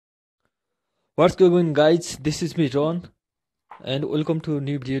What's going on, guys? This is me Ron and welcome to a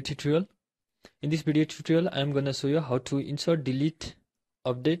new video tutorial. In this video tutorial I'm gonna show you how to insert, delete,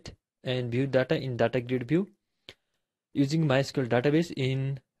 update and view data in datagridview using MySQL database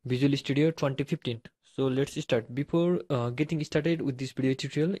in Visual Studio 2015. So let's start. Before getting started with this video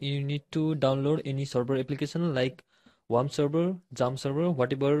tutorial, you need to download any server application like WAM server, JAM server,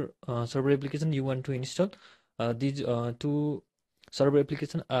 whatever server application you want to install. These two server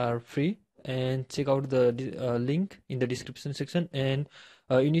applications are free, and check out the link in the description section. And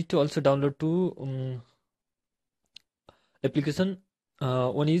you need to also download two application.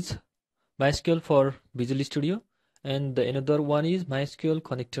 One is MySQL for Visual Studio and the another one is MySQL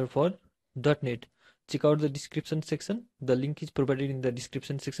connector for .NET. Check out the description section. The link is provided in the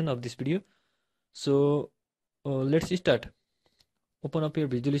description section of this video. So let's start. Open up your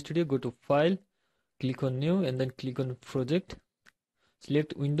Visual Studio, go to File, click on New and then click on Project.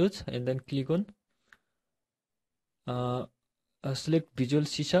 Select Windows and then click on select Visual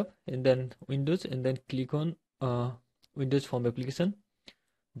C# and then Windows and then click on Windows Form Application.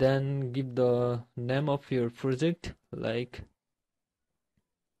 Then give the name of your project like,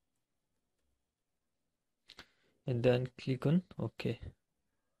 and then click on OK.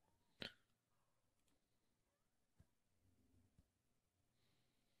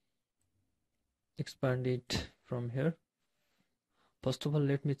 Expand it from here. First of all,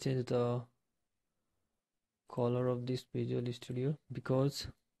 let me change the color of this Visual Studio because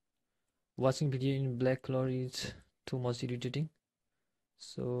watching video in black color is too much irritating.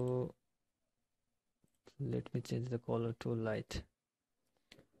 So let me change the color to light.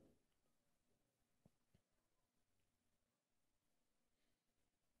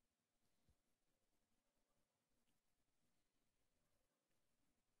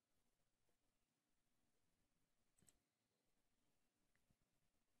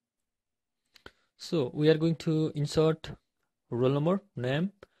 So we are going to insert roll number,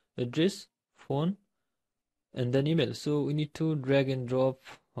 name, address, phone and then email. So we need to drag and drop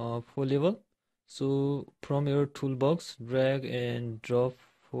 4 level. So from your toolbox, drag and drop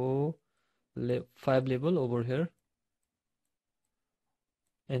 5 level over here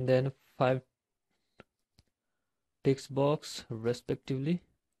and then 5 text box respectively.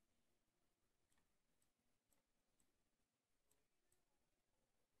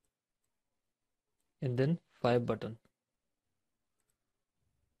 And then 5 button.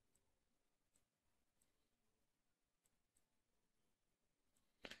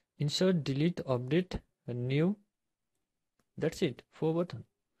 Insert, delete, update, and new. That's it, 4 button.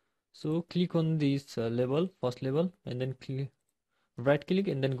 So click on this level, first level, and then right click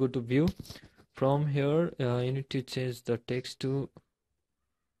and then go to view. From here you need to change the text to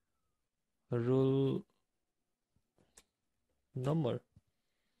roll number,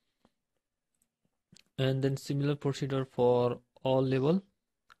 and then similar procedure for all level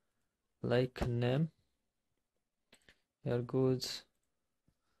like name. Here goes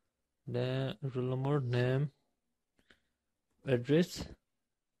the roll number, name, address,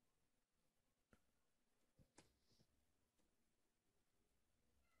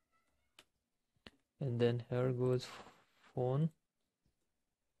 and then here goes phone,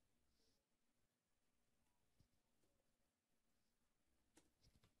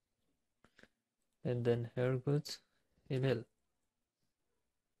 and then here goes email.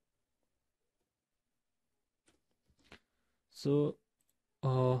 So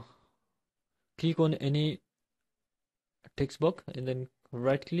click on any text box and then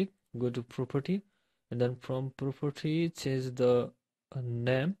right click, go to property, and then from property change the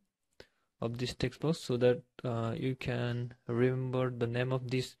name of this text box so that you can remember the name of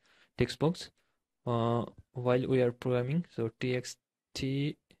this text box while we are programming. So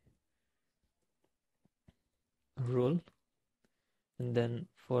txt role, and then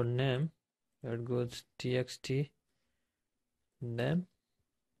for name here goes txt name.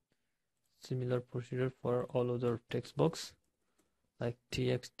 Similar procedure for all other text box like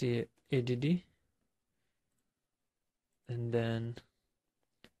txt add, and then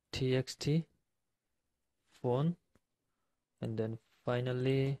txt phone, and then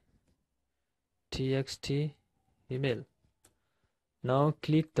finally txt email. Now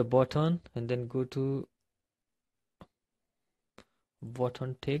click the button and then go to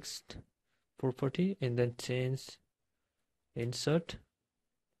button text property and then change insert,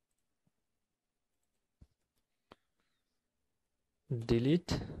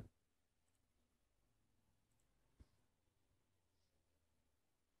 delete,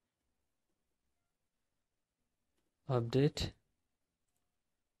 update,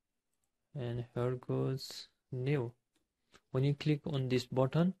 and here goes new. When you click on this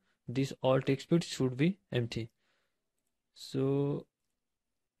button, this all text field should be empty. So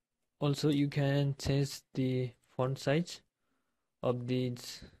also you can change the font size of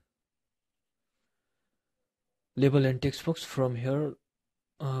these label and text box from here.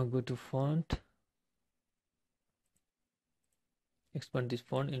 Go to font, expand this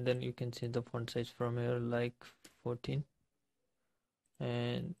font, and then you can change the font size from here like 14,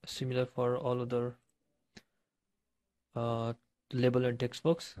 and similar for all other label and text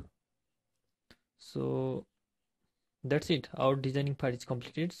box. So that's it, our designing part is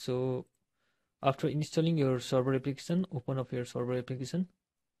completed. So after installing your server application, open up your server application,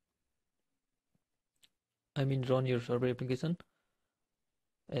 run your server application,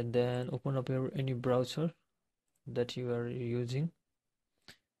 and then open up your any browser that you are using,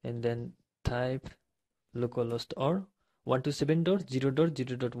 and then type localhost or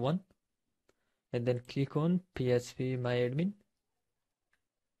 127.0.0.1, and then click on php myadmin.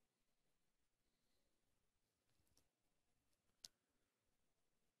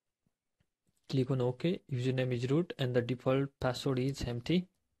 Click on OK. Username is root and the default password is empty,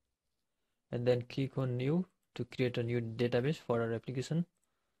 and then click on new to create a new database for our application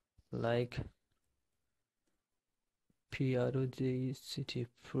like PROJCT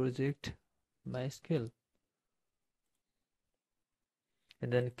project MySQL,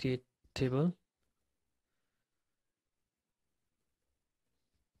 and then create table,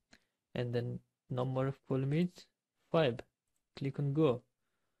 and then number of column is 5. Click on go.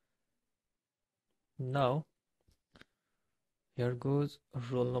 Now here goes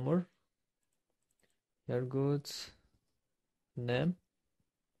roll number, here goes name,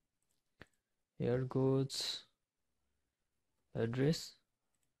 here goes address,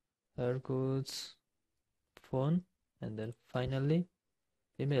 here goes phone, and then finally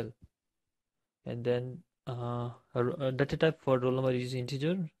email. And then data type for roll number is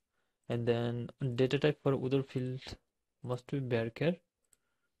integer, and then data type for other field must be varchar.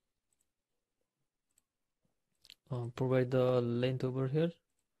 Provide the length over here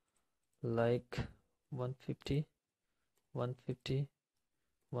like 150, 150,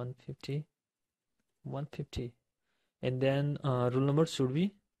 150, 150, and then roll number should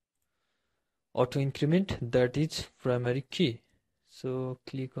be auto increment, that is primary key. So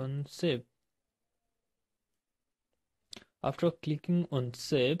click on save. After clicking on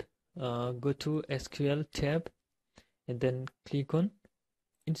save, go to SQL tab, and then click on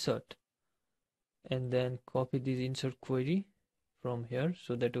insert, and then copy this insert query from here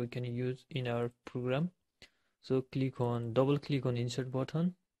so that we can use in our program. So double click on insert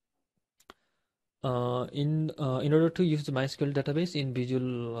button. In order to use the MySQL database in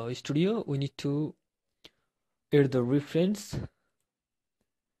Visual Studio, we need to add the reference.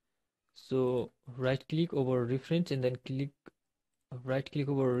 So right click over reference, and then right click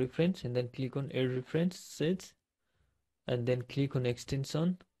over reference, and then click on add references, and then click on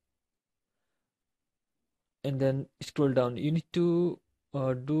extension, and then scroll down. You need to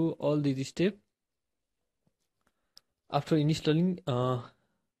do all these steps. After installing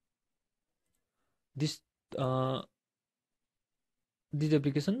this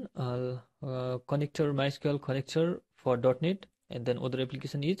application, connector, MySQL connector for .NET, and then other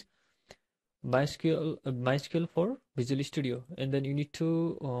application is MySQL for Visual Studio, and then you need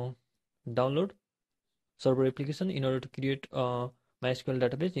to download server application in order to create a MySQL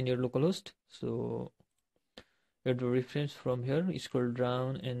database in your localhost. So add the reference from here, scroll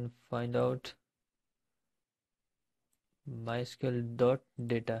down and find out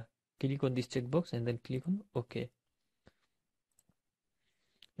MySQL.data. Click on this checkbox and then click on OK.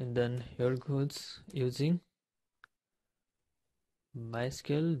 And then here goes using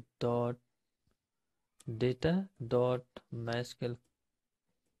MySQL.data.MySQL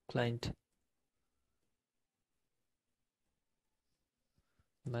client.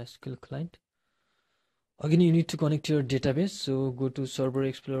 MySQL client. Again, you need to connect your database. So go to Server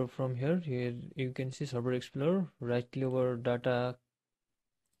Explorer from here. Here you can see Server Explorer. Right click over data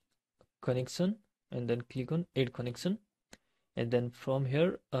connection, and then click on add connection, and then from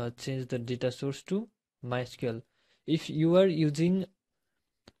here change the data source to MySQL. If you are using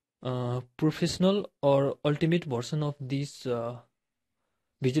professional or ultimate version of this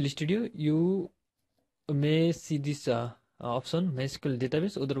Visual Studio, you may see this option MySQL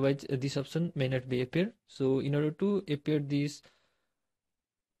database. Otherwise this option may not be appear. So in order to appear this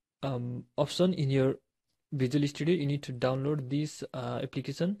option in your Visual Studio, you need to download this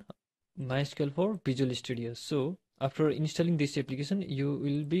application MySQL for Visual Studio. So after installing this application, you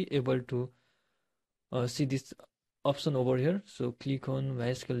will be able to see this option over here. So click on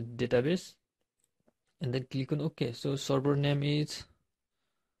MySQL database, and then click on OK. So server name is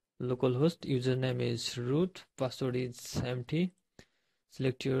localhost, username is root, password is empty.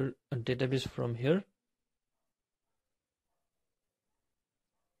 Select your database from here.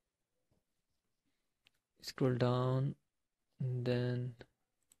 Scroll down, then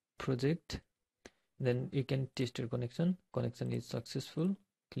project, then you can test your connection. Connection is successful.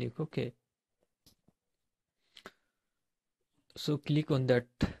 Click OK. So click on that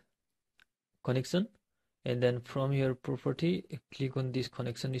connection, and then from your property click on this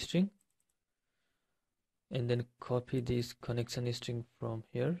connection string, and then copy this connection string from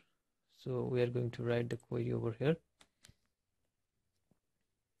here. So we are going to write the query over here.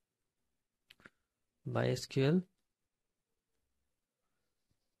 MySQL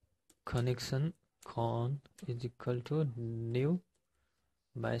connection con is equal to new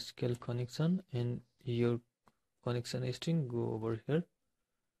MySQL connection, and your connection string go over here.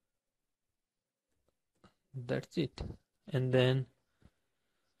 That's it. And then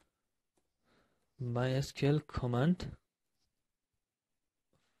MySQL command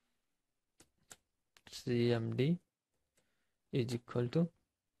cmd is equal to,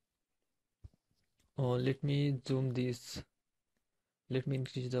 let me zoom this, let me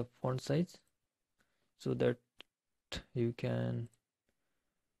increase the font size so that you can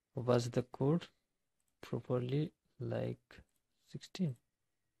watch the code properly, like 16.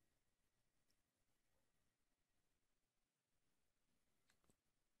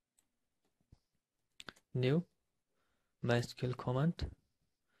 New MySQL command,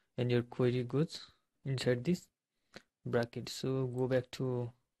 and your query goes inside this bracket. So go back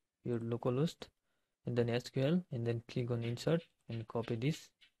to your localhost and then SQL, and then click on insert and copy this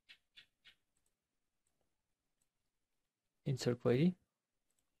insert query,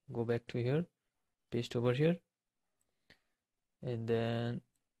 go back to here, paste over here, and then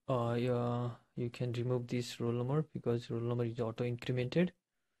you can remove this roll number because roll number is auto incremented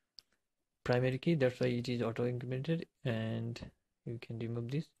primary key, that's why it is auto incremented, and you can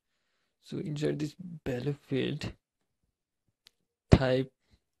remove this. So inside this value field type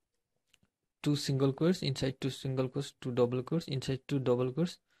 2 single quotes, inside 2 single quotes, 2 double quotes, inside 2 double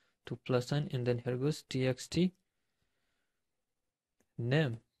quotes, 2 plus sign, and then here goes txt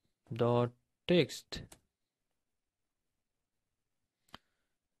name dot text,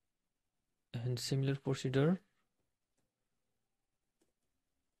 and similar procedure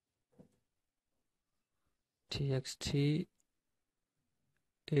txt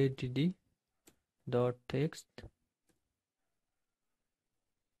add dot text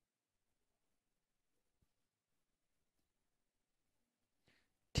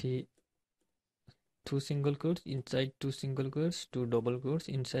t 2 single quotes, inside 2 single quotes, 2 double quotes,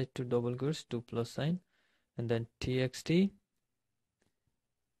 inside 2 double quotes, 2 plus sign, and then txt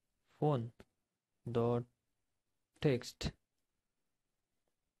phone dot text,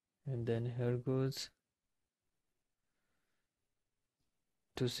 and then here goes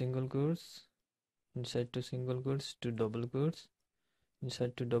 2 single quotes, inside 2 single quotes, 2 double quotes,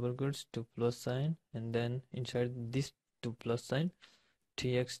 inside 2 double quotes, 2 plus sign, and then inside this 2 plus sign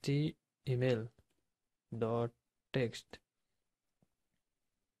txt email dot text.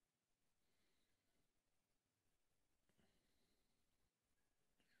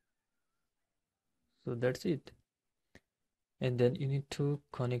 So that's it, and then you need to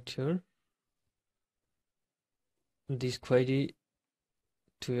connect this query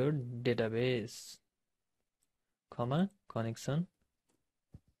to your database, connection,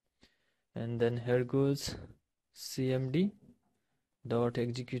 and then here goes cmd dot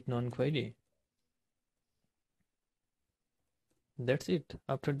execute non-query. That's it.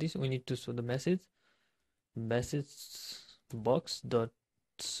 After this we need to show the message box dot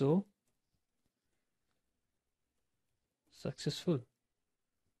show successful.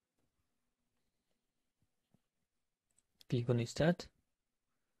 Click on start.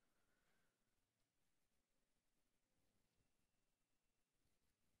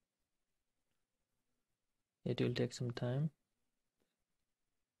 It will take some time.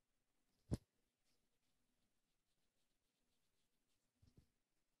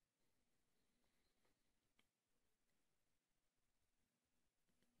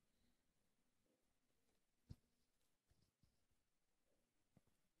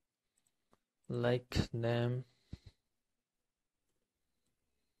 Like name,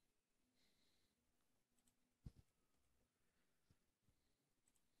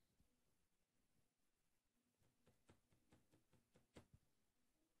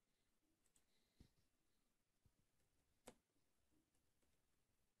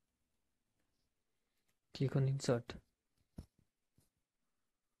 click on insert.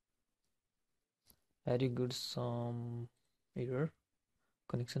 Very good, some error.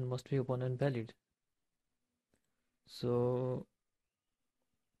 connection must be open and valid. So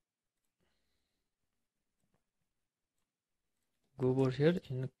go over here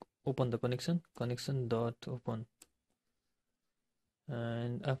and open the connection dot open,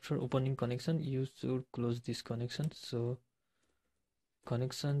 and after opening connection you should close this connection. So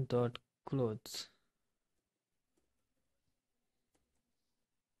connection dot close.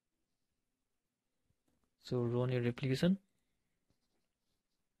 So run your application.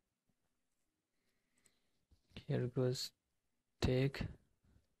 Here goes take,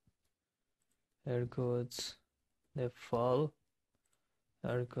 here goes the file,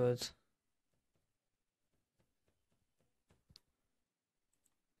 here goes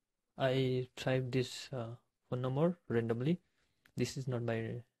I type this phone number randomly. This is not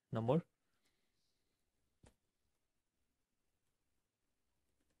my number.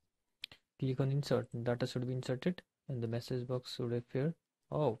 Click on insert. Data should be inserted and the message box should appear.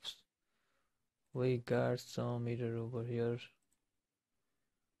 Oops, we got some error over here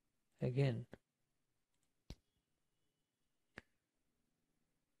again.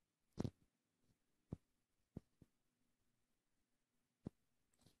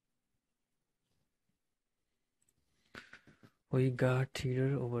 We got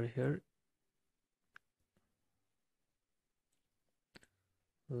error over here,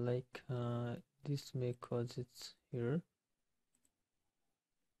 like this may cause its error.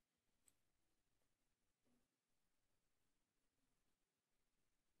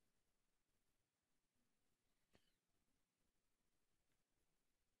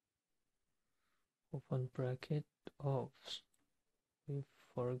 Open bracket. Oops, we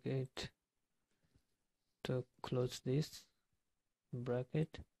forget to close this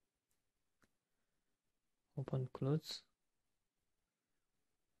bracket. Open close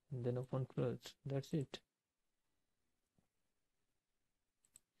and then open close. That's it.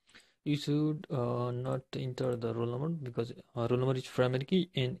 You should not enter the roll number because roll number is primary key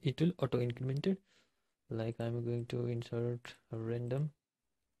and it will auto incremented. Like I'm going to insert a random.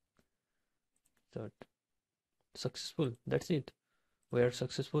 Start. Successful. That's it. We are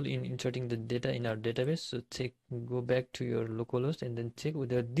successful in inserting the data in our database. So go back to your localhost and then check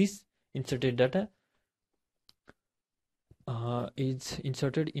whether this inserted data is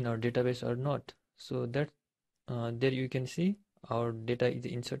inserted in our database or not. So that there you can see our data is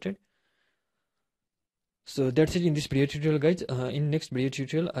inserted. So that's it in this video tutorial, guys. In next video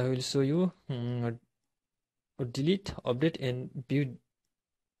tutorial I will show you delete, update and view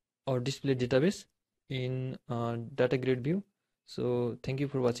or display database in data grid view. So thank you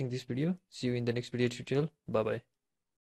for watching this video. See you in the next video tutorial. Bye bye.